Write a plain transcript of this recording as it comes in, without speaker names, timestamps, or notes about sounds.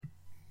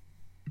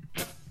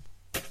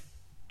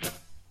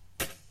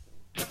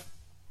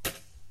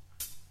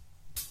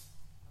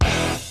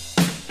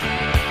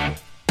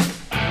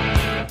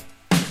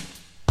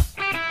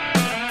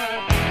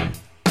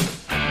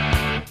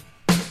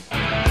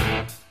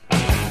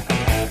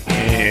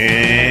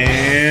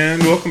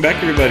Welcome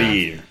back,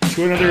 everybody,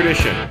 to another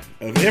edition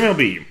of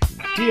MLB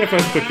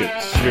DFS Quick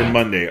Hits, your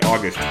Monday,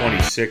 August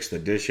 26th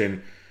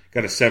edition.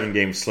 Got a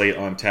 7-game slate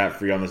on tap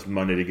for you on this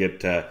Monday to get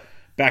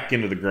back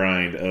into the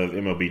grind of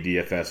MLB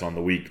DFS on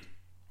the week.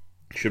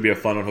 Should be a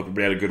fun one. Hope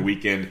everybody had a good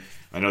weekend.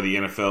 I know the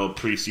NFL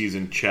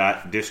preseason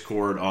chat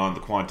Discord on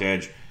the Quant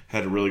Edge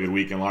had a really good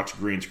weekend. Lots of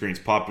green screens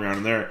popping around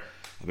in there.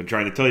 I've been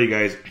trying to tell you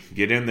guys,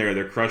 get in there.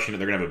 They're crushing it.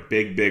 They're going to have a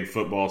big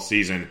football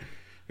season.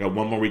 Got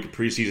one more week of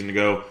preseason to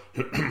go.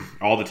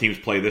 All the teams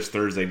play this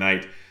Thursday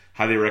night.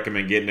 Highly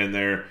recommend getting in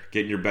there,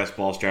 getting your best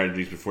ball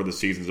strategies before the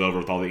season's over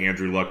with all the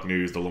Andrew Luck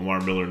news, the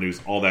Lamar Miller news,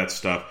 all that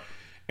stuff.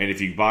 And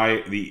if you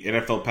buy the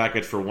NFL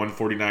package for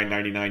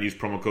 $149.99, use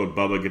promo code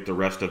BUBBA, get the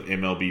rest of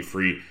MLB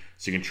free.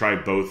 So you can try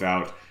both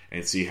out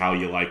and see how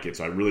you like it.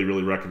 So I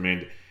really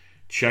recommend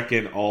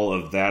checking all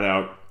of that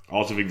out.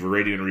 Also, if you give a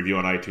rating and review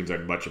on iTunes,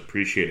 I'd much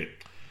appreciate it.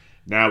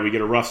 Now we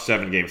get a rough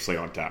 7-game slate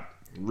on tap.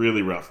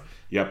 Really rough.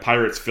 You have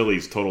Pirates,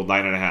 Phillies, total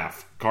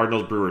 9.5.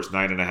 Cardinals, Brewers,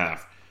 9.5.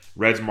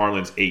 Reds,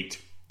 Marlins,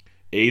 8.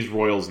 A's,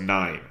 Royals,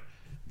 9.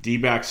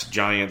 D-backs,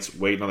 Giants,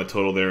 waiting on the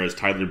total there as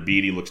Tyler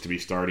Beede looks to be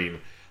starting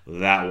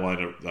that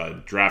one.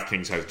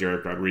 DraftKings has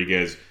Derek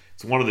Rodriguez.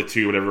 It's one of the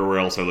two, but everywhere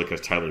else I look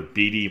as Tyler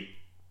Beede.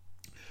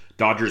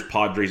 Dodgers,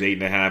 Padres,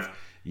 8.5.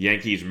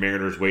 Yankees,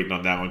 Mariners, waiting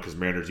on that one because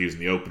Mariners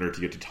using the opener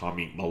to get to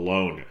Tommy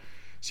Malone.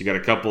 So you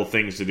got a couple of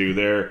things to do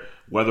there.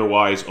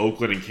 Weather-wise,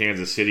 Oakland and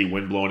Kansas City,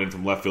 wind blowing in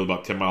from left field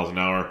about 10 miles an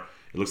hour.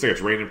 It looks like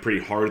it's raining pretty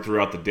hard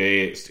throughout the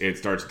day. It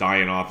starts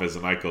dying off as the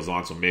night goes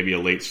on, so maybe a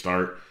late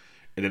start.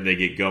 And then they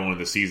get going.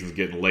 The season's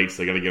getting late, so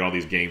they got to get all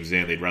these games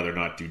in. They'd rather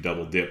not do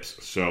double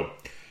dips. So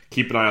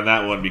keep an eye on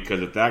that one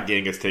because if that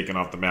game gets taken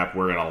off the map,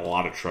 we're in a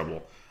lot of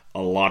trouble.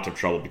 A lot of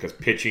trouble because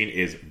pitching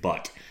is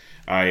butt.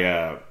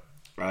 I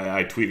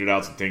tweeted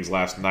out some things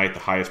last night. The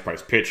highest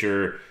priced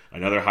pitcher,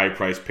 another high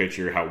priced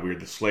pitcher, how weird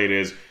the slate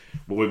is.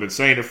 But we've been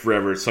saying it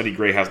forever. Sonny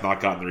Gray has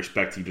not gotten the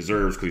respect he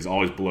deserves because he's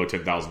always below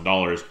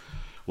 $10,000.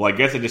 Well, I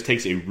guess it just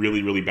takes a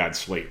really bad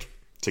slate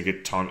to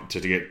get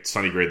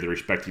Sonny Gray the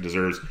respect he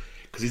deserves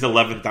because he's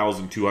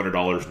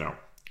 $11,200 now.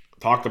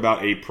 Talk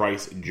about a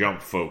price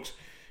jump, folks.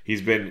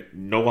 He's been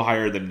no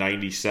higher than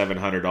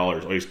 $9,700. Well,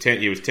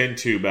 he was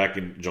 10-2 back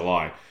in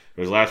July.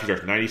 But his last few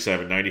starts,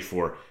 97,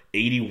 94,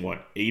 81,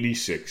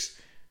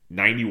 86,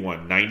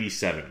 91,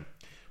 97.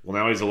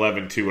 Well, now he's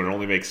 11-2, and it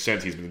only makes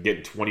sense. He's been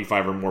getting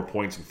 25 or more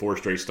points in 4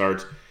 straight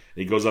starts.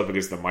 He goes up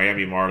against the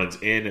Miami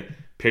Marlins in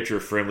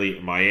pitcher-friendly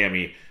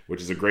Miami,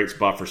 which is a great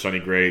spot for Sonny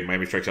Gray.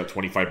 Miami strikes out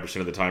 25%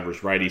 of the time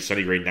versus righties.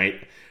 Sonny Gray,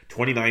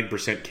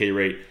 29% K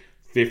rate,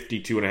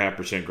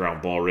 52.5%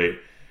 ground ball rate.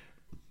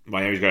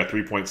 Miami's got a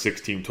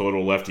 3.6 team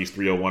total. Lefties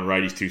 301,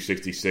 righties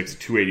 266,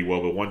 280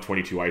 WOBA,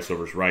 122 ISO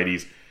versus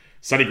righties.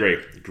 Sonny Gray,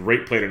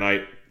 great play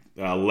tonight.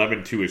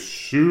 11-2 is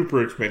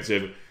super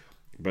expensive,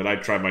 but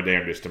I'd try my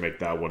damnedest to make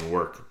that one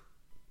work.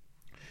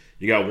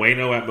 You got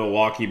Waino at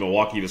Milwaukee.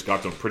 Milwaukee just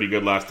got them pretty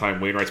good last time.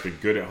 Wainwright's been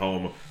good at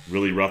home,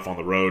 really rough on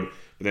the road.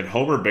 But then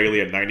Homer Bailey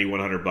at $9,100. You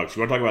want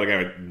to talk about a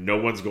guy that no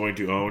one's going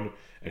to own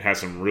and has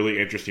some really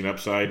interesting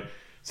upside.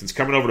 Since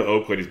coming over to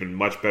Oakland, he's been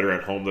much better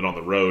at home than on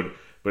the road.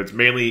 But it's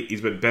mainly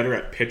he's been better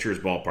at pitchers'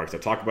 ballparks. I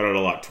talk about it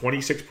a lot.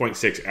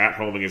 26.6 at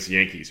home against the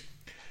Yankees.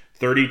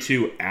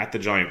 32 at the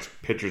Giants,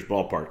 pitchers'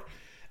 ballpark.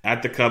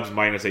 At the Cubs,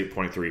 minus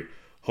 8.3.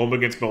 Home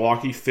against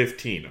Milwaukee,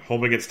 15.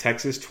 Home against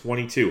Texas,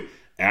 22.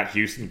 At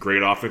Houston,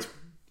 great offense,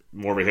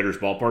 more of a hitter's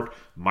ballpark,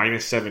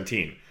 minus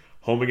 17.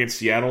 Home against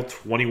Seattle,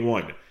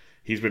 21.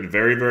 He's been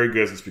very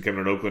good since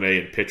becoming an Oakland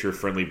A in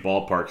pitcher-friendly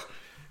ballparks.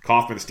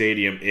 Kauffman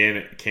Stadium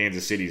in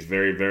Kansas City is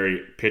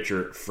very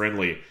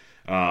pitcher-friendly.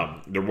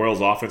 The Royals'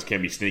 offense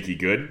can be sneaky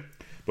good,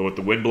 but with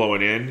the wind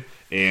blowing in,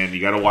 and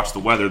you got to watch the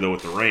weather, though,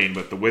 with the rain,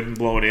 but the wind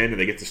blowing in and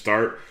they get to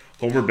start,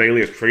 Homer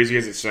Bailey, as crazy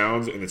as it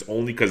sounds, and it's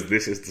only because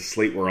this is the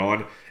slate we're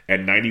on,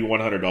 at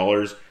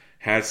 $9,100,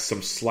 has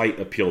some slight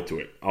appeal to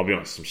it. I'll be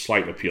honest, some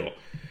slight appeal.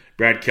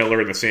 Brad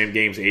Keller in the same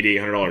game's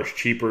 $8,800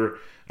 cheaper.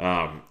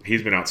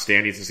 He's been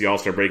outstanding since the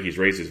All-Star break. He's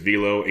raised his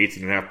velo,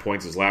 18.5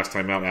 points his last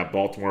time out at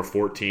Baltimore,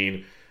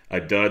 14, a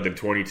dud, then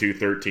 22,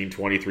 13,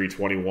 23,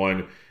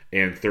 21,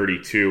 and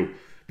 32.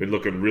 Been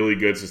looking really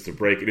good since the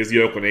break. It is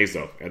the Oakland A's,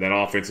 though, and that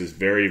offense is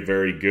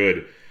very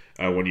good.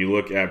 When you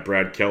look at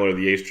Brad Keller,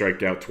 the A's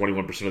striked out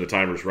 21% of the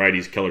time versus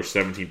righties. Keller's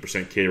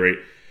 17% K rate,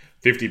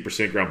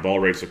 50% ground ball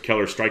rate. So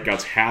Keller's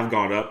strikeouts have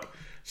gone up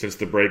since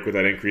the break with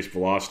that increased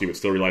velocity, but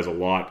still relies a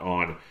lot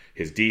on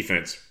his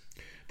defense.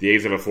 The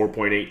A's have a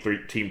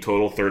 4.8 team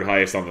total, third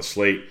highest on the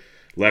slate.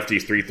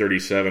 Lefties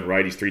 337,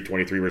 righties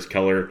 323 versus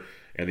Keller,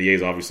 and the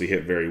A's obviously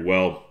hit very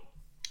well.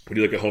 When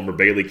you look at Homer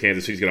Bailey,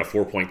 Kansas City's got a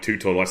 4.2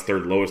 total. That's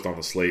third lowest on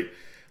the slate.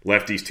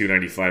 Lefties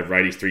 295,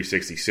 righties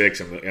 366,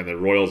 and the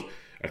Royals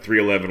a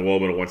 311 WOBA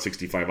and a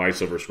 165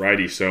 ISO versus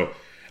righties. So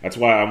that's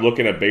why I'm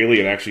looking at Bailey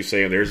and actually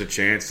saying there's a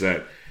chance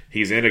that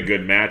he's in a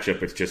good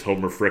matchup. It's just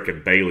Homer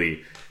frickin'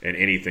 Bailey, and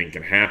anything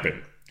can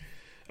happen.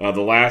 The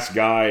last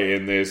guy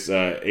in this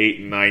 8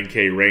 and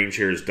 9K range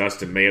here is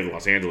Dustin May of the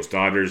Los Angeles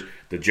Dodgers.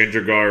 The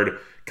Ginger Guard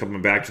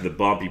coming back to the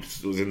bump.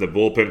 He was in the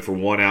bullpen for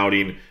one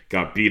outing,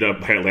 got beat up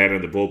by Atlanta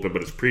in the bullpen,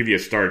 but his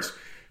previous starts,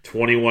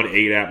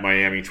 21-8 at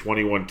Miami,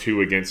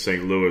 21-2 against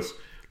St. Louis.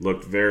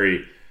 Looked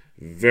very,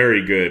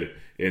 very good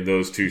in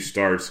those two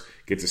starts.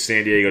 Gets a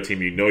San Diego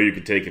team you know you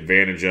can take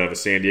advantage of. A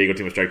San Diego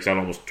team that strikes out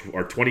almost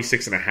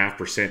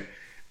 26.5%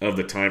 of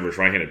the time versus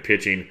right-handed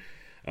pitching.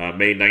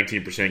 Made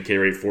 19% K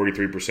rate,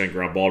 43%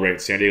 ground ball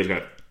rate. San Diego's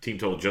got a team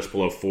total just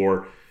below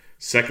 4.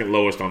 Second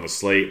lowest on the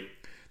slate.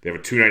 They have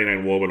a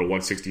 299 WOBA and a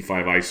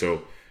 165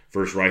 ISO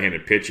versus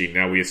right-handed pitching.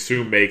 Now we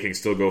assume May can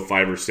still go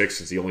 5 or 6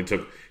 since he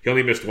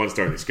only missed one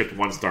start. He skipped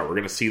one start. We're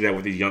going to see that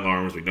with these young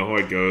arms. We know how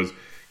it goes.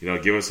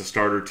 Give us a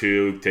start or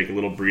two, take a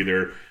little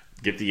breather,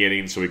 get the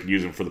innings so we can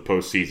use them for the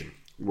postseason.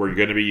 We're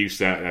going to be used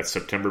to that. That's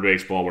September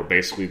baseball. We're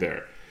basically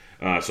there.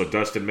 So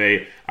Dustin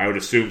May, I would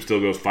assume, still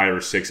goes 5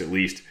 or 6 at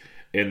least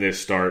in this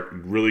start.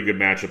 Really good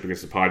matchup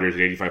against the Padres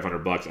at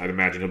 $8,500. I'd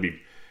imagine he'll be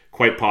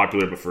quite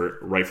popular, but for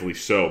rightfully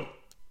so.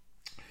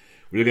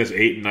 We look at this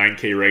 8 and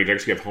 9K range. I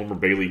actually have Homer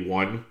Bailey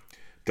 1,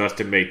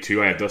 Dustin May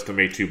 2. I had Dustin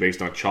May 2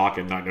 based on chalk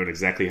and not knowing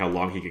exactly how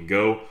long he can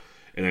go.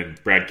 And then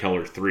Brad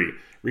Keller 3.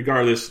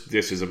 Regardless,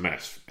 this is a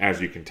mess, as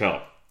you can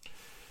tell.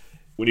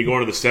 When you go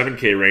into the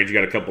 7K range, you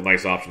got a couple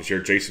nice options here.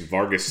 Jason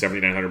Vargas,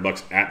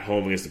 $7,900 at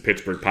home against the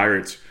Pittsburgh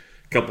Pirates.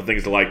 A couple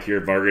things to like here.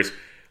 Vargas,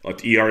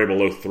 ERA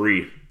below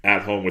 3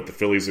 at home with the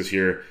Phillies this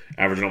year,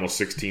 averaging almost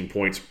 16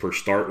 points per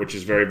start, which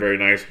is very, very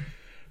nice.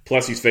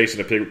 Plus, he's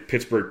facing a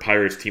Pittsburgh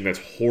Pirates team that's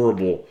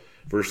horrible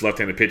versus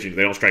left-handed pitching.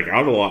 They don't strike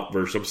out a lot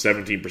versus some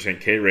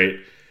 17% K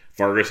rate.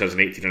 Vargas has an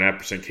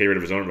 18.5% K rate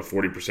of his own and a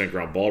 40%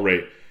 ground ball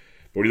rate.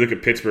 But when you look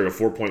at Pittsburgh, a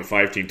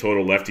 4.5 team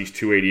total, lefties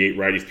 288,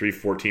 righties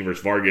 314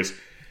 versus Vargas.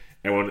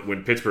 And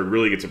when Pittsburgh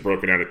really gets it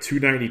broken out, a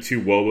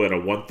 292 WOBA and a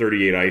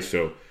 138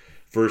 ISO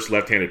versus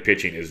left-handed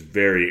pitching is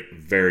very,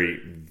 very,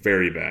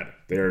 very bad.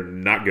 They're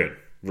not good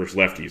versus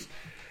lefties.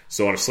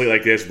 So on a slate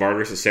like this,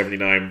 Vargas is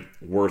 79,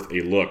 worth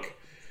a look.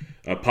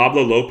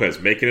 Pablo Lopez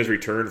making his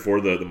return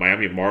for the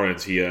Miami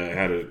Marlins. He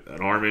had an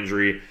arm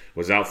injury,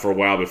 was out for a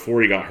while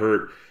before he got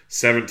hurt.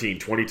 17,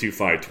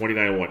 22-5,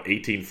 29-1,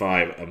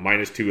 18-5, a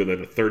 -2, and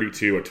then a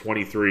 32, a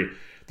 23.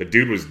 The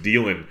dude was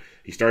dealing.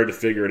 He started to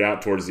figure it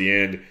out towards the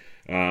end.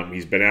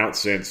 He's been out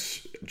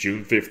since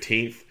June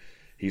 15th.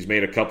 He's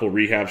made a couple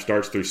rehab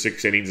starts through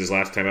 6 innings his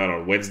last time out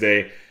on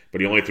Wednesday,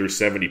 but he only threw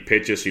 70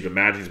 pitches. So you'd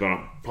imagine he's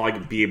probably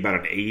going to be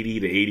about an 80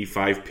 to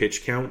 85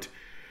 pitch count.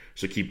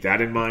 So keep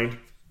that in mind.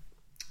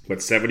 But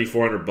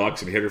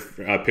 $7,400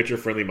 and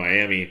pitcher-friendly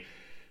Miami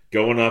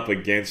going up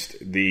against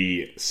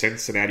the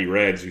Cincinnati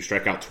Reds, who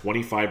strike out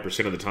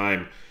 25% of the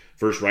time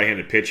versus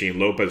right-handed pitching.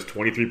 Lopez,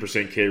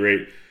 23% K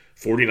rate,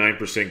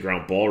 49%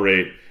 ground ball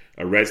rate.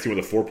 A Reds team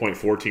with a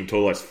 4.4 team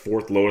total, that's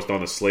 4th lowest on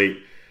the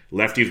slate.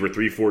 Lefties were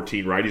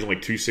 314, righties only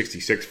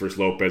 266 versus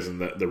Lopez, and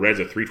the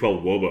Reds a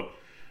 312 WOBA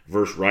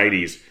versus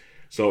righties.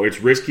 So it's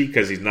risky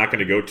because he's not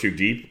going to go too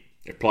deep.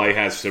 It probably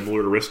has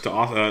similar risk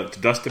to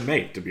Dustin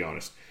May, to be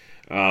honest.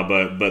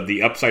 But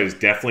the upside is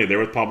definitely there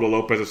with Pablo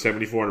Lopez at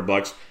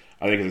 $7,400.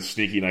 I think it's a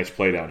sneaky nice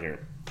play down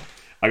here.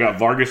 I got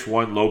Vargas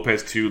 1,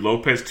 Lopez 2.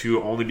 Lopez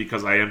 2 only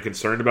because I am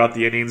concerned about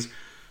the innings.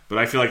 But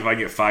I feel like if I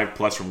get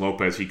 5+ from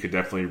Lopez, he could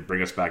definitely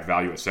bring us back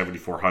value at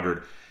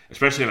 $7,400.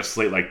 Especially on a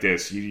slate like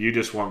this. You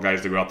just want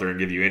guys to go out there and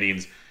give you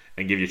innings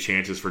and give you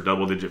chances for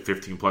double-digit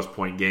 15+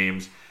 point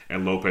games.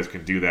 And Lopez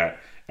can do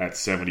that at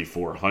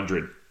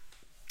 $7,400.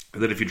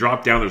 And then if you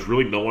drop down, there's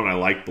really no one I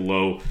like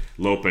below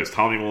Lopez.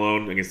 Tommy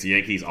Milone against the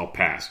Yankees, I'll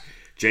pass.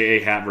 J.A.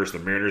 Happ versus the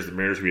Mariners. The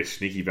Mariners will be a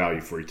sneaky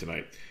value for you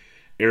tonight.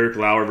 Eric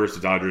Lauer versus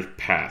the Dodgers,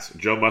 pass.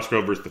 Joe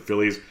Musgrove versus the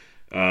Phillies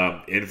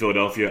in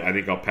Philadelphia, I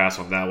think I'll pass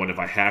on that one. If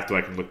I have to,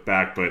 I can look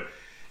back. But,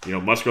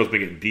 Musgrove's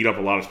been getting beat up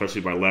a lot, especially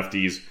by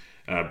lefties.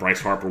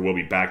 Bryce Harper will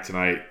be back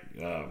tonight.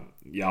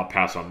 I'll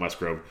pass on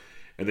Musgrove.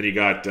 And then you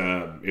got,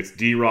 it's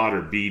D-Rod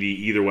or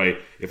Beatty. Either way,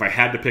 if I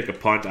had to pick a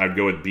punt, I'd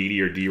go with Beatty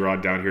or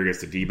D-Rod down here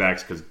against the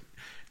D-backs because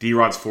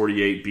D-Rod's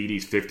 48,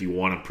 Beatty's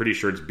 51. I'm pretty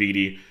sure it's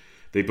Beatty.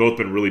 They've both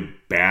been really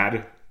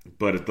bad,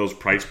 but at those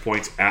price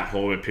points at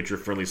home and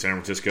pitcher-friendly San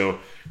Francisco,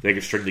 they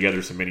can string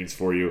together some innings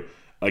for you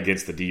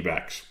against the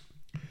D-backs.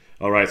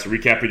 All right, so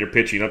recapping your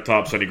pitching. Up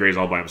top, Sonny Gray's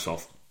all by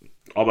himself.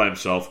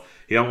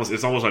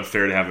 It's almost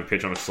unfair to have him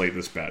pitch on a slate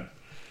this bad.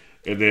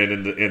 And then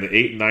in the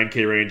 8 and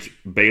 9K range,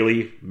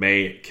 Bailey,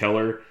 May,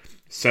 Keller.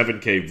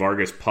 7K,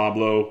 Vargas,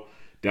 Pablo.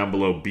 Down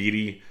below,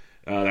 Beatty.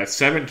 That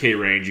 7K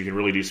range, you can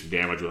really do some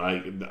damage with.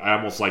 I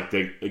almost like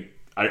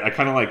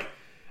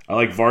I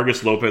like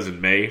Vargas, Lopez,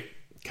 and May,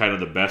 kind of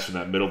the best in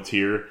that middle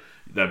tier.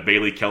 That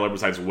Bailey, Keller,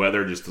 besides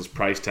weather, just those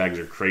price tags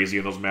are crazy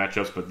in those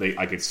matchups, but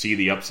I could see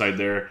the upside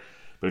there.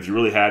 But if you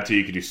really had to,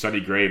 you could do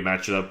Sonny Gray,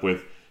 match it up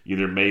with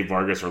either May,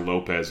 Vargas, or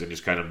Lopez, and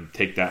just kind of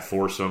take that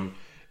foursome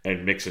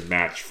and mix and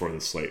match for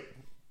the slate.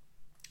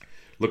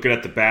 Looking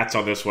at the bats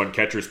on this one,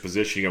 catcher's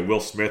position, you got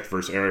Will Smith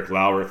versus Eric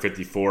Lauer at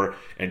 54,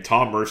 and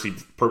Tom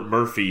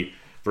Murphy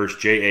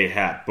versus J.A.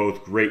 Happ.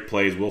 Both great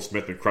plays. Will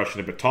Smith been crushing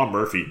it, but Tom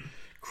Murphy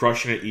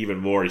crushing it even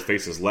more. He's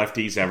faces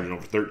lefties, averaging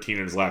over 13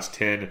 in his last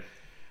 10.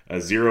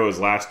 0 his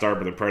last start,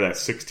 but then prior to that,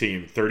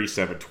 16,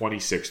 37,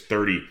 26,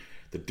 30.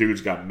 The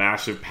dude's got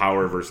massive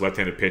power versus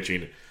left-handed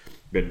pitching.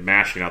 Been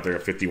mashing out there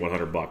at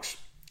 $5,100.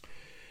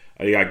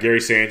 You got Gary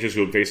Sanchez,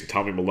 who will face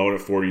Tommy Malone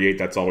at 48.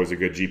 That's always a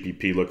good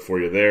GPP look for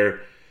you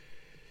there.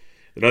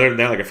 And other than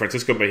that, like a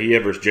Francisco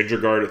Mejia versus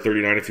Gingergaard at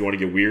 39 if you want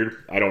to get weird.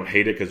 I don't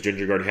hate it because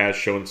Gingergaard has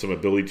shown some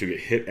ability to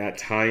get hit at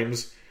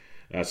times.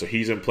 So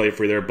he's in play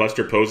for you there.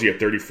 Buster Posey at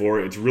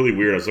 34. It's really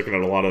weird. I was looking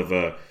at a lot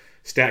of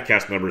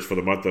StatCast numbers for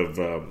the month of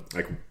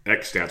like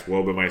X stats,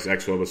 WOBA minus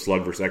X WOBA,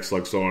 slug versus X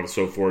slug, so on and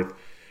so forth,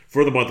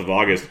 for the month of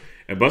August.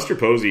 And Buster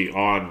Posey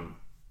on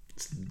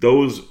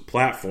those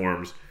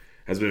platforms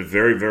has been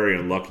very, very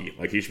unlucky.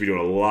 Like, he should be doing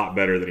a lot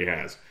better than he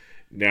has.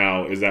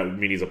 Now, does that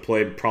mean he's a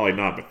play? Probably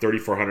not, but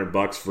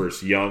 $3,400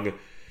 versus Young,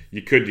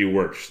 you could do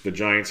worse. The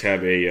Giants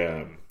have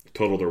a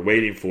total they're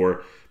waiting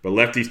for, but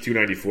lefties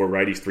 294,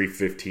 righties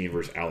 315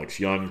 versus Alex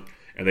Young,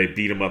 and they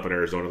beat him up in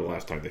Arizona the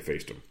last time they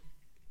faced him.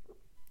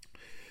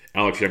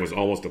 Alex Young was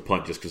almost a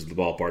punt just because of the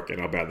ballpark and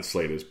how bad the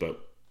slate is,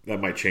 but that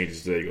might change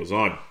as the day goes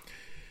on. A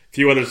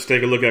few others to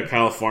take a look at.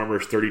 Kyle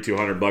Farmer's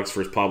 $3,200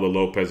 versus Pablo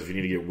Lopez. If you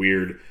need to get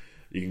weird,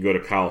 you can go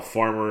to Kyle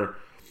Farmer.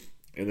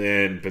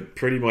 But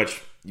pretty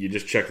much you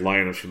just check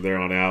lineups from there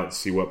on out and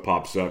see what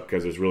pops up,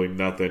 because there's really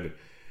nothing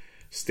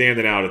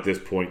standing out at this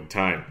point in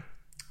time.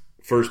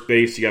 First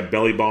base, you got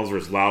Belly Bombs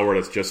versus Lauer.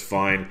 That's just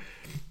fine.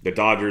 The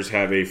Dodgers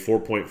have a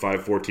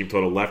 4.54 team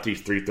total.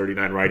 Lefties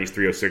 339, righties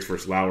 306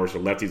 versus Lauer. So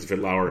lefties fit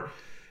Lauer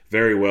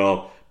very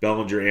well.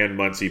 Bellinger and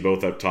Muncy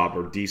both up top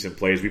are decent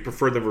plays. We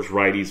prefer them versus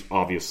righties,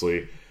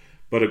 obviously,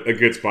 but a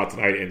good spot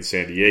tonight in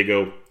San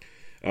Diego.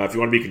 If you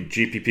want to be a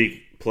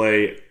GPP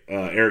play,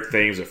 Eric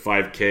Thames at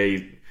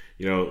 5K.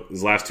 You know,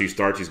 his last two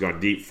starts, he's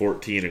gone deep,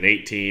 14 and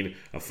 18,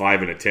 a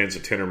 5 and a 10, so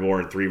 10 or more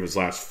in 3 of his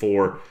last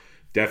 4.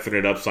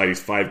 Definite upside.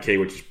 He's 5K,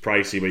 which is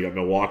pricey, but you got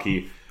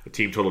Milwaukee, a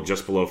team total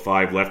just below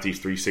 5. Lefties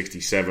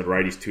 367,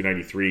 righties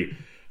 293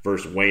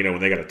 versus Waino,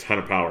 and they got a ton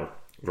of power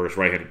versus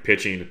right-handed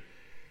pitching.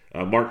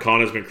 Mark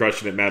Kahn has been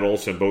crushing it. Matt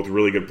Olson, both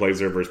really good plays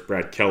there versus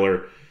Brad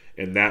Keller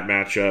in that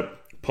matchup.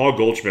 Paul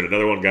Goldschmidt,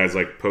 another one, guys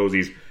like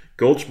Posey's.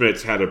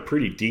 Goldschmidt's had a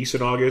pretty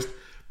decent August,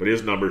 but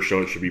his numbers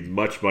show it should be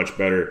much, much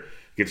better.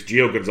 Against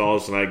Gio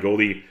Gonzalez tonight,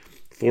 Goldie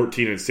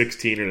 14 and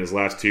 16 in his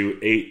last 2,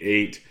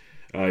 8-8.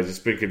 He's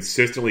just been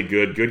consistently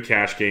good. Good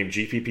cash game.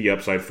 GPP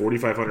upside,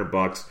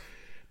 $4,500.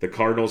 The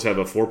Cardinals have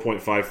a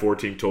 4.54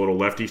 team total.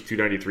 Lefties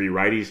 293,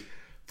 righties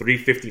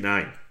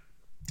 359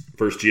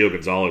 versus Gio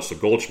Gonzalez. So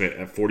Goldschmidt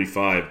at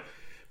 45.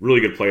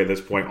 Really good play at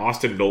this point.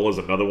 Austin Nola is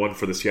another one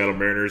for the Seattle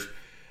Mariners.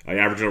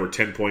 Averaging over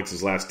 10 points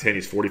his last 10.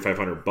 He's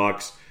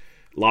 $4,500.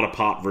 A lot of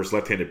pop versus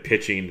left-handed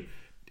pitching.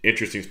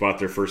 Interesting spot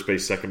there. First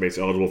base, second base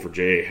eligible for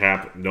J.A.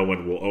 Happ. No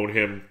one will own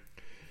him.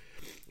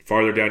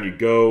 Farther down you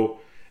go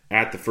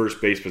at the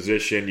first base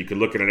position. You could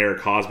look at an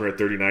Eric Hosmer at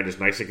 39. Just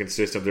nice and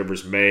consistent there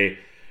versus May.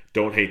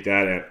 Don't hate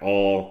that at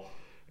all.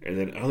 And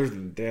then other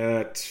than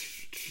that,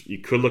 you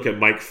could look at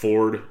Mike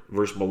Ford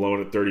versus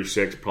Malone at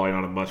 36. Probably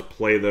not a much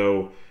play,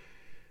 though.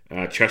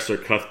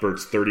 Chesler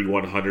Cuthbert's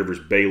 3,100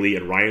 versus Bailey.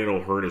 And Ryan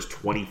O'Hearn is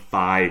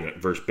 25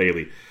 versus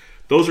Bailey.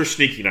 Those are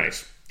sneaky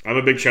nice. I'm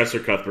a big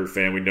Chesler Cuthbert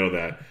fan. We know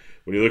that.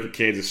 When you look at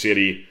Kansas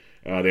City,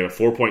 they have a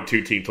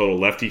 4.2 team total.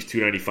 Lefties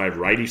 295,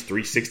 righties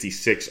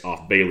 366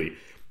 off Bailey.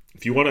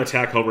 If you want to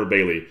attack Homer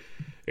Bailey,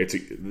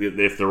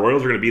 if the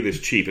Royals are going to be this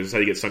cheap, this is how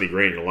you get Sonny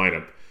Gray in your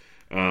lineup.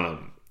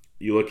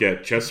 You look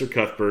at Chesler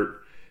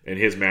Cuthbert and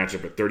his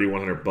matchup at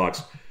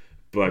 $3,100,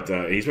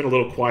 but he's been a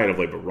little quiet of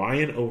late. But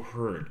Ryan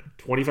O'Hearn,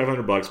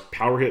 $2,500,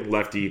 power hit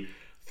lefty,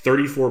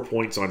 34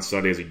 points on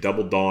Sunday as he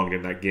double donged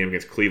in that game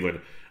against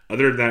Cleveland.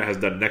 Other than that, has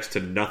done next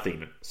to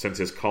nothing since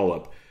his call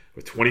up.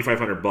 With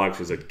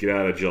 $2,500 is a get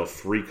out of jail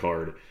free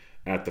card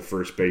at the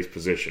first base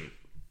position.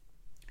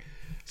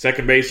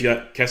 Second base, you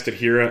got Keston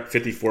Hiura,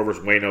 54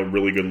 versus Waino.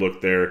 Really good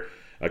look there.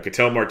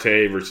 Ketel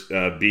Marte versus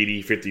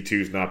Beatty, 52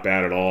 is not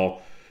bad at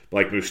all.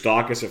 Like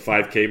Moustakas at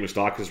 5K.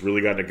 Moustakas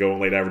really gotten to go and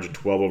late, averaging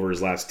 12 over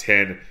his last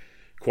 10.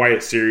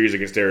 Quiet series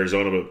against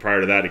Arizona, but prior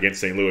to that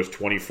against St. Louis,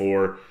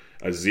 24-0,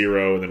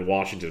 and then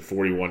Washington,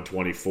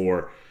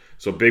 41-24.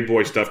 So big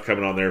boy stuff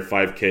coming on there.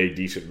 5K,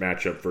 decent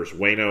matchup versus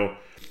Waino.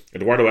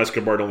 Eduardo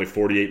Escobar only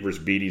 48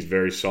 versus Beatty is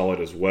very solid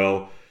as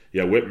well.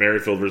 Yeah, Whit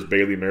Merrifield versus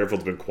Bailey.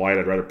 Merrifield's been quiet.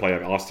 I'd rather play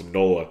on Austin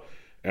Nola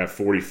at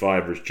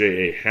 45 versus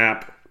J.A.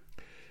 Happ.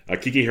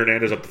 Kiki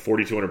Hernandez up to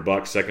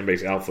 $4,200. Second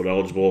base outfield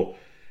eligible.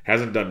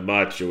 Hasn't done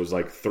much. It was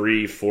like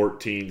 3,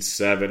 14,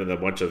 7, and a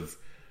bunch of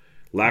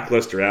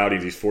lackluster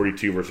outings. He's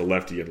 42 versus a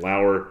lefty and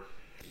Lauer.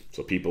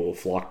 So people will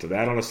flock to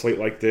that on a slate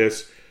like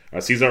this.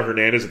 Cesar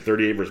Hernandez at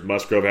 38 versus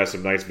Musgrove has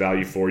some nice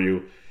value for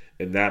you.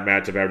 In that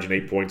matchup, averaging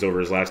 8 points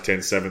over his last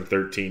 10, 7,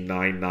 13,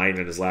 9, 9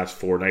 in his last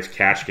 4. Nice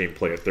cash game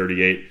play at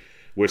 38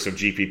 with some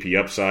GPP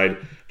upside.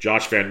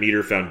 Josh Van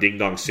Meter found Ding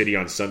Dong City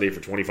on Sunday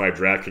for 25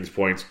 DraftKings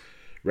points.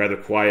 Rather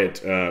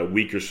quiet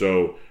week or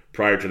so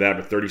prior to that,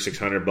 but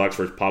 $3,600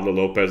 versus Pablo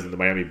Lopez in the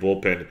Miami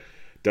bullpen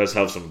does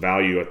have some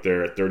value up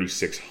there at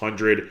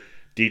 $3,600.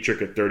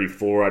 Dietrich at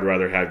 34. I'd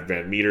rather have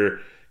Van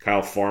Meter.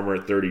 Kyle Farmer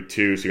at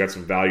 32. So you got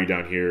some value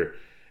down here,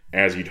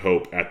 as you'd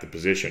hope, at the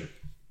position.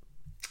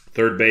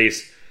 Third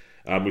base,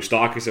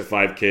 Moustakas at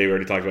 5K. We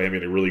already talked about him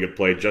getting a really good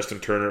play. Justin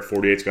Turner at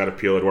 48's got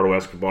appeal. Eduardo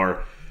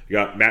Escobar You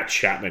got Matt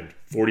Chapman,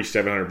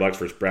 $4,700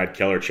 versus Brad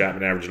Keller.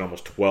 Chapman averaging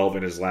almost 12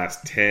 in his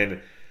last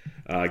 10.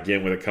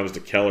 Again, when it comes to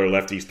Keller,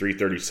 lefties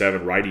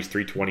 337, righties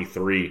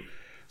 323.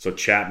 So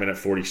Chapman at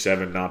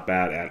 47, not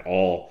bad at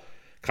all.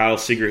 Kyle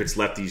Seager hits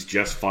lefties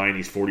just fine.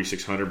 He's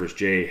 4,600 versus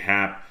J.A.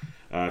 Happ.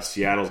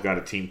 Seattle's got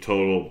a team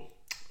total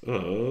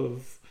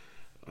of...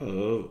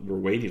 we're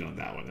waiting on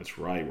that one. That's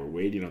right. We're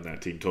waiting on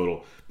that team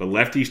total. But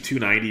lefties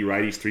 290,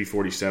 righties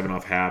 347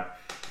 off Happ.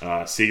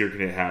 Seager can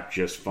hit Happ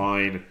just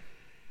fine.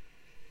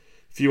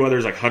 A few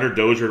others like Hunter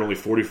Dozier at only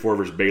 44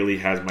 versus Bailey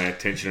has my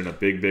attention in a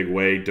big, big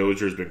way.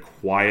 Dozier's been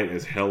quiet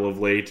as hell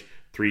of late.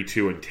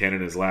 3-2 and 10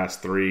 in his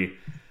last 3.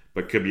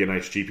 But could be a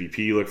nice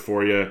GPP look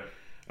for you.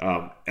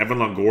 Evan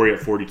Longoria at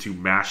 42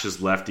 mashes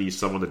lefties.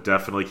 Someone to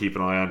definitely keep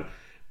an eye on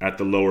at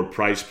the lower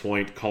price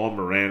point. Colin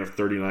Moran at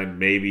 39,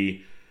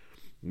 maybe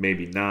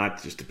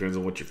not. Just depends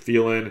on what you're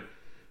feeling.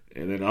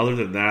 And then other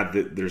than that,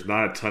 there's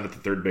not a ton at the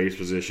third base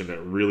position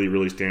that really,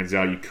 really stands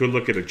out. You could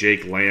look at a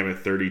Jake Lamb at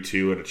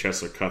 32 and a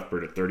Cheslor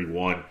Cuthbert at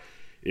 31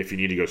 if you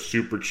need to go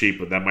super cheap,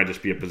 but that might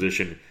just be a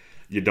position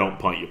you don't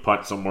punt. You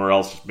punt somewhere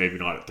else, maybe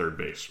not at third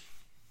base.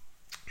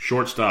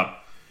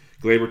 Shortstop,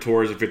 Gleyber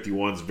Torres at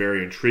 51 is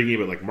very intriguing,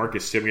 but like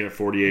Marcus Semien at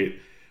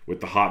 48 with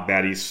the hot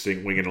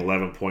baddies winging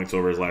 11 points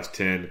over his last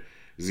 10.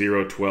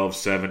 0, 12,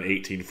 7,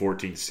 18,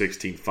 14,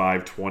 16,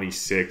 5,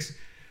 26,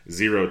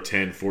 0,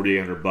 10,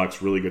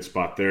 $4,800. Really good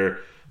spot there.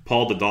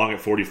 Paul DeDong at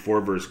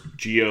 44 versus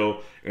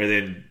Gio. And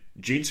then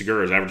Gene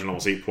Segura is averaging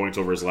almost 8 points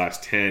over his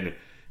last 10.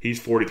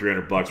 He's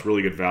 $4,300.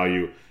 Really good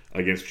value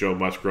against Joe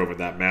Musgrove in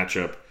that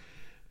matchup.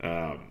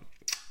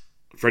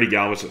 Freddie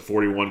Galvis at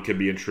 41 could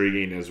be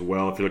intriguing as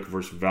well if you're looking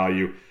for some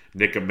value.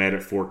 Nick Ahmed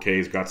at 4K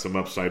has got some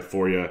upside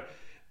for you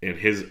in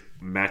his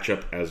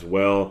matchup as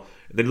well.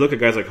 And then look at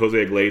guys like Jose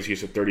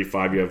Iglesias at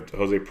 35. You have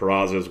Jose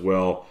Peraza as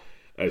well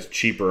as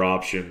cheaper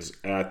options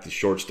at the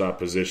shortstop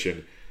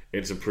position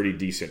in some pretty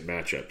decent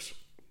matchups.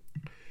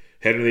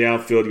 Heading to the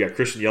outfield, you got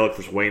Christian Yelich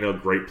versus Waino.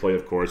 Great play,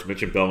 of course.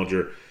 Mentioned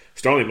Bellinger.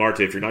 Starling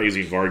Marte, if you're not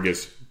using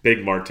Vargas,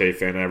 big Marte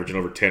fan, averaging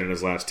over 10 in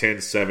his last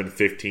 10, 7,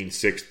 15,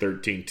 6,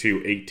 13,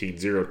 2, 18,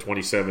 0,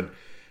 27,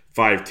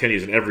 5, 10.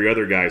 He's in every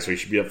other guy, so he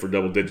should be up for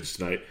double digits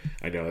tonight.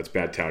 I know, that's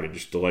bad touting,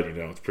 just to let you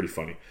know. It's pretty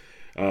funny.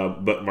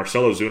 But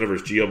Marcell Ozuna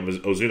versus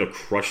Gio Ozuna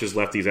crushes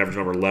lefties,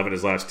 averaging over 11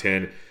 his last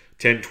 10,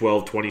 10,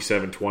 12,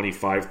 27,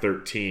 25,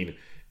 13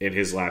 in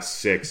his last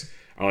 6.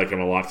 I like him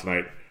a lot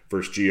tonight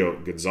versus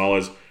Gio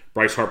Gonzalez.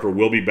 Bryce Harper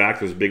will be back.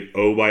 There's a big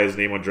O by his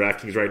name on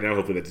DraftKings right now.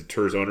 Hopefully that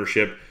deters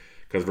ownership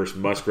because versus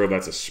Musgrove,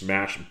 that's a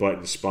smash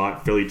button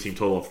spot. Philly team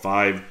total of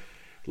 5.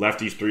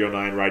 Lefties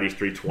 309, righties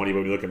 320. But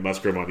when you look at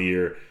Musgrove on the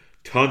year,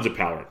 tons of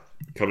power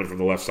coming from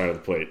the left side of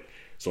the plate.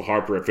 So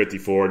Harper at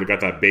 54. They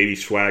got that baby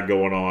swag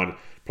going on.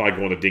 Probably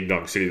going to Ding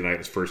Dong City tonight in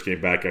his first game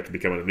back after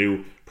becoming a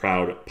new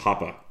proud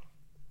papa.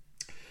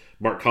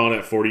 Mark Conn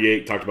at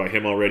 48. Talked about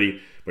him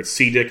already. But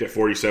C-Dick at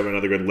 47.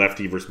 Another good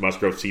lefty versus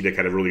Musgrove. C-Dick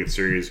had a really good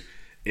series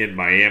in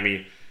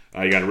Miami.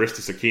 You got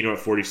Aristus Aquino at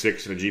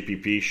 46 in a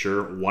GPP.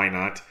 Sure, why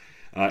not?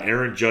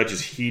 Aaron Judge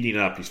is heating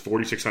up. He's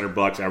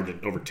 $4,600,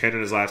 averaging over 10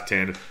 in his last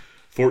 10.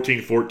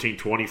 14, 14,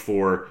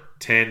 24,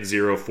 10,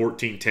 0,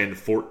 14, 10,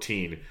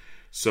 14.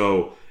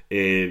 So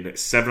in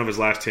 7 of his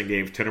last 10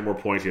 games, 10 or more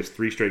points. He has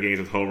 3 straight games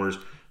with homers,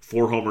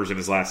 4 homers in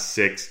his last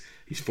 6.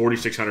 He's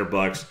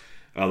 $4,600.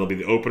 There'll be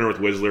the opener with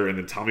Whistler, and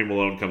then Tommy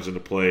Malone comes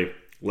into play.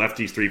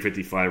 Lefties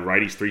 355,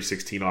 righties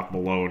 316 off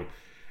Malone.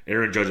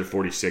 Aaron Judge at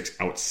 46,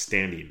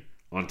 outstanding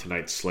on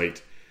tonight's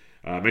slate.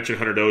 I mentioned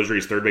Hunter Dozier.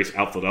 He's third base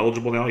outfield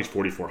eligible now. He's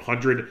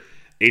 4,400.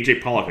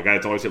 AJ Pollock, a guy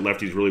that's always hit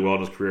lefties really well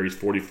in his career. He's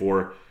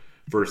 44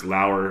 versus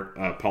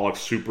Lauer. Pollock's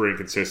super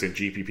inconsistent,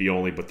 GPP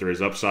only, but there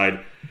is upside.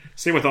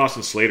 Same with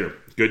Austin Slater.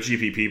 Good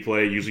GPP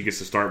play. Usually gets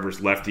to start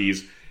versus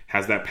lefties.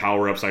 Has that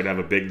power upside to have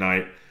a big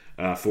night.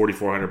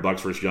 $4,400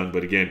 versus Young.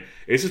 But again,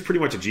 this is pretty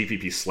much a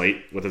GPP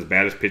slate. With as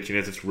bad as pitching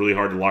is, it's really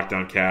hard to lock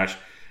down cash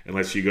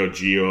unless you go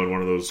Gio and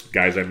one of those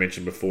guys I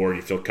mentioned before and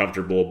you feel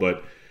comfortable.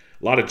 But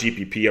a lot of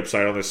GPP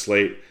upside on this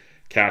slate.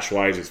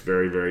 Cash-wise, it's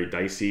very, very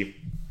dicey.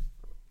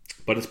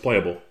 But it's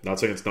playable. Not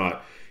saying it's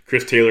not.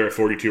 Chris Taylor at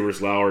 42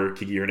 versus Lauer.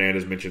 Kiki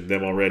Hernandez mentioned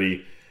them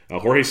already.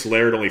 Jorge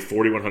Soler at only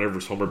 4,100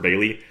 versus Homer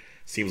Bailey.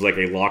 Seems like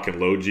a lock and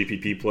load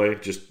GPP play.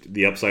 Just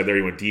the upside there.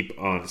 He went deep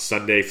on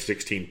Sunday,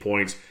 16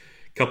 points.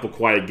 Couple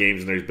quiet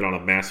games, and there he's been on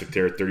a massive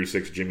tear.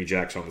 36 Jimmy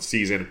Jacks on the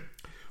season.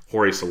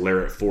 Jorge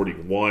Soler at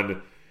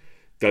 41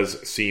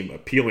 does seem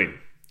appealing.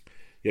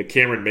 You have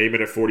Cameron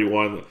Maybin at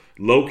 41.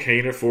 Lo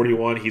Cain at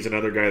 41. He's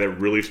another guy that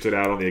really stood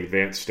out on the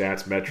advanced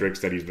stats metrics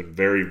that he's been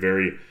very,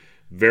 very,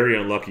 very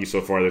unlucky so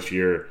far this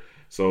year.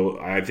 So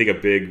I think a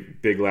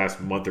big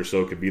last month or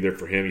so could be there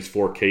for him. He's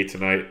 4K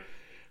tonight.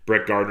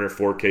 Brett Gardner at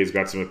 4K has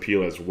got some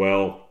appeal as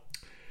well.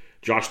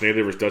 Josh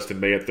Naylor versus Dustin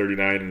May at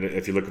 39. And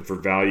if you're looking for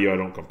value, I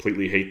don't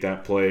completely hate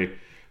that play.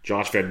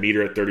 Josh Van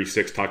Meter at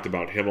 36. Talked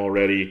about him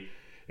already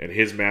and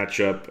his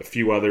matchup. A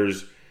few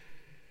others.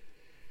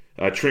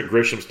 Trent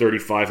Grisham's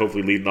 35,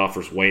 hopefully leading off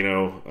versus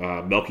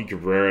Waino. Melky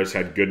Cabrera's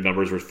had good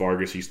numbers versus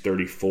Vargas. He's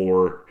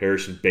 34.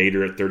 Harrison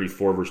Bader at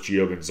 34 versus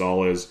Gio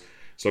Gonzalez.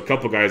 So a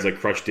couple guys like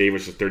Crush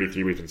Davis at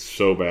 33, but he's been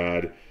so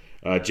bad.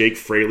 Jake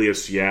Fraley of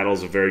Seattle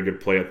is a very good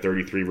play at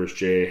 33 versus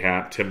J.A.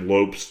 Happ. Tim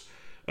Lopes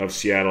of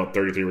Seattle at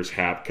 33 versus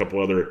Happ. A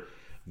couple other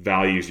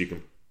values you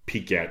can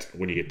peek at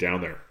when you get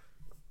down there.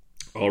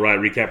 All right,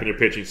 recapping your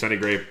pitching. Sonny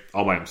Gray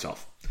all by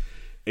himself.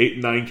 8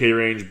 and 9K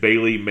range,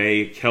 Bailey,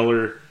 May,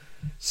 Keller.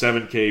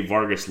 7K,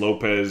 Vargas,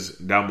 Lopez.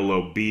 Down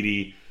below,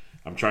 Beatty.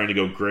 I'm trying to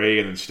go Gray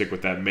and then stick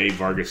with that May,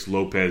 Vargas,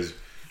 Lopez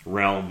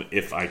realm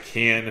if I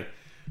can.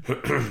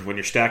 When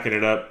you're stacking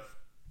it up,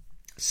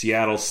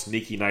 Seattle,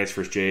 sneaky nice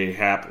versus J.A.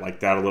 Happ.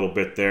 Like that a little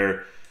bit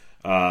there.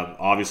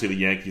 Obviously, the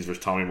Yankees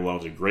versus Tommy Milone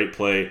is a great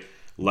play.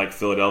 Like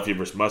Philadelphia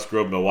versus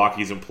Musgrove.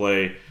 Milwaukee's in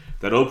play.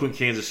 That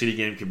Oakland-Kansas City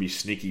game could be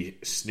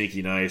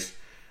sneaky nice.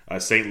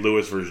 St.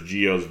 Louis versus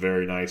Gio is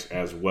very nice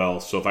as well.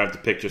 So if I have to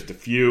pick just a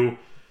few,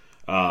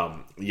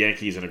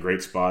 Yankees in a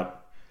great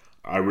spot.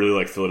 I really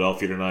like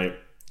Philadelphia tonight.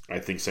 I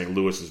think St.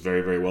 Louis is very,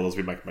 very well. Those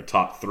will be my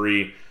top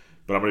 3.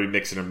 But I'm going to be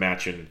mixing and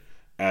matching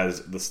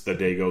as the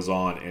day goes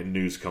on and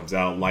news comes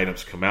out,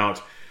 lineups come out.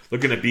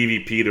 Looking at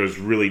BVP, there's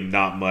really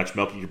not much.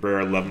 Melky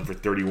Cabrera, 11 for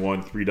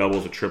 31, 3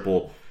 doubles, a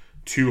triple,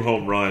 2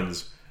 home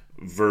runs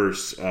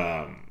versus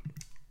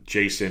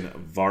Jason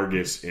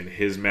Vargas in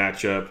his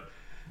matchup.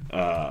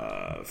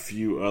 A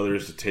few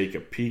others to take a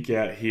peek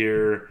at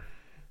here.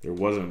 There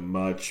wasn't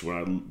much when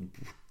I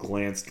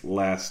glanced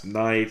last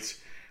night.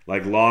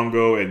 Like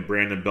Longo and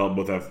Brandon Belt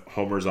both have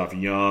homers off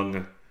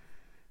Young.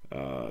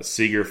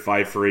 Seager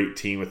 5 for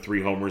 18 with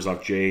 3 homers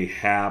off J.A.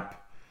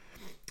 Happ.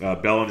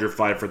 Bellinger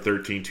 5 for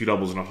 13, 2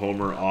 doubles and a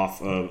homer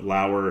off of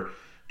Lauer.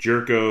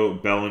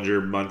 Jerko,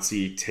 Bellinger,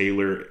 Muncy,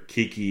 Taylor,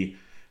 Kiki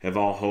have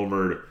all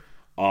homered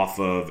off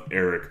of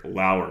Eric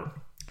Lauer.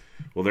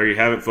 Well, there you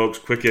have it, folks.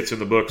 Quick hits in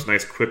the books.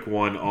 Nice quick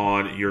one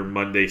on your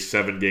Monday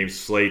 7-game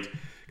slate.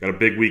 Got a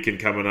big weekend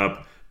coming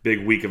up.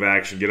 Big week of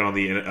action. Get on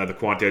the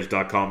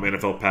thequantedge.com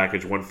NFL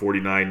package,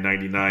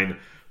 $149.99.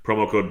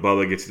 Promo code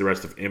Bubba gets you the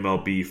rest of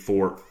MLB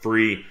for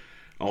free.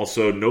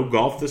 Also, no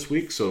golf this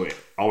week, so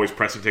always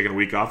pressing taking a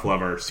week off. We'll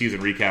have our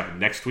season recap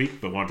next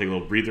week, but want to take a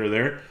little breather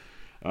there.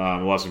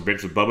 We'll have some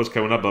Bench with Bubba's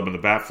coming up. Bubba in the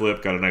Bat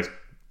Flip. Got a nice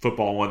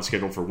football one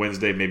scheduled for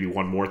Wednesday, maybe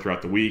one more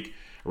throughout the week.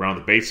 Around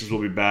the Bases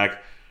will be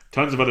back.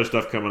 Tons of other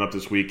stuff coming up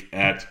this week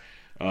at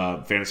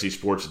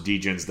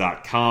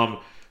FantasySportsDgens.com.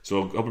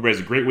 So hope everybody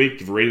has a great week.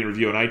 Give a rating and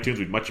review on iTunes.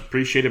 We'd much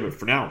appreciate it. But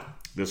for now,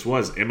 this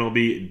was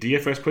MLB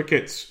DFS Quick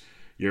Hits,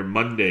 your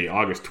Monday,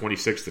 August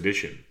 26th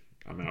edition.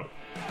 I'm out.